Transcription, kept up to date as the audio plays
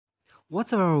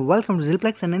What's up everyone, welcome to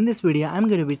ZealPlex, and in this video I'm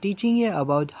going to be teaching you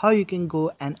about how you can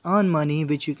go and earn money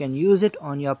which you can use it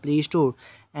on your Play Store,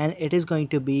 and it is going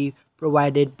to be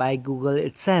provided by Google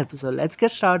itself. So let's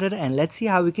get started and let's see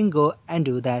how we can go and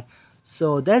do that.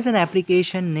 So there's an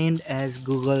application named as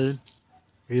Google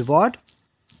Reward,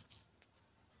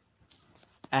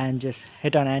 and just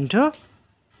hit on enter.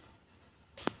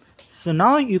 So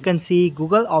now you can see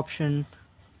Google option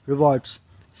rewards,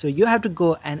 so you have to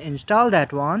go and install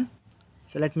that one.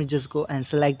 So let me just go and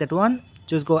select that one,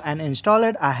 just go and install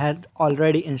it. I had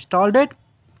already installed it.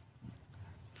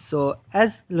 So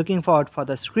as looking forward for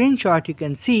the screenshot, you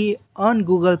can see earn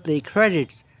Google Play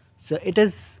credits. So it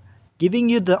is giving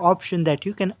you the option that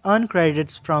you can earn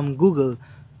credits from Google.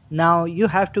 Now you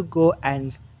have to go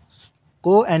and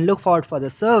look forward for the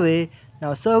survey.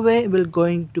 Now survey will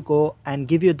going to go and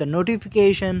give you the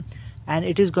notification, and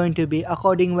it is going to be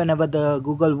according whenever the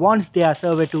Google wants their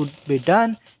survey to be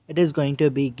done, it is going to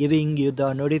be giving you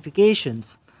the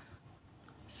notifications.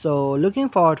 So looking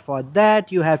forward for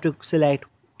that, you have to select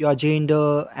your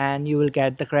gender and you will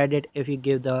get the credit if you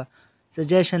give the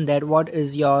suggestion that what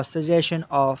is your suggestion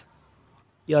of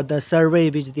the survey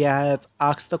which they have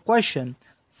asked the question.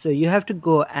 So you have to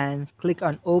go and click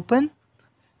on open.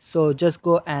 So just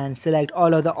go and select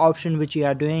all of the option which you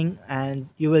are doing, and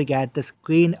you will get the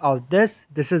screen of this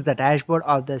is the dashboard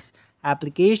of this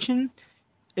application.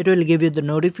 It will give you the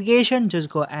notification. Just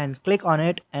go and click on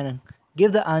it and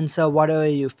give the answer whatever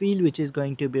you feel which is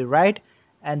going to be right,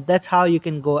 and that's how you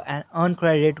can go and earn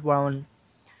credit one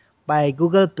by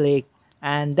Google Play,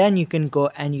 and then you can go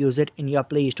and use it in your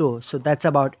Play Store. So that's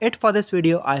about it for this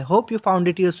video. I hope you found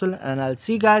it useful, and I'll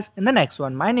see you guys in the next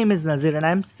one. My name is Nazir and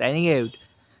I'm signing out.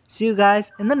 See you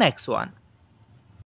guys in the next one.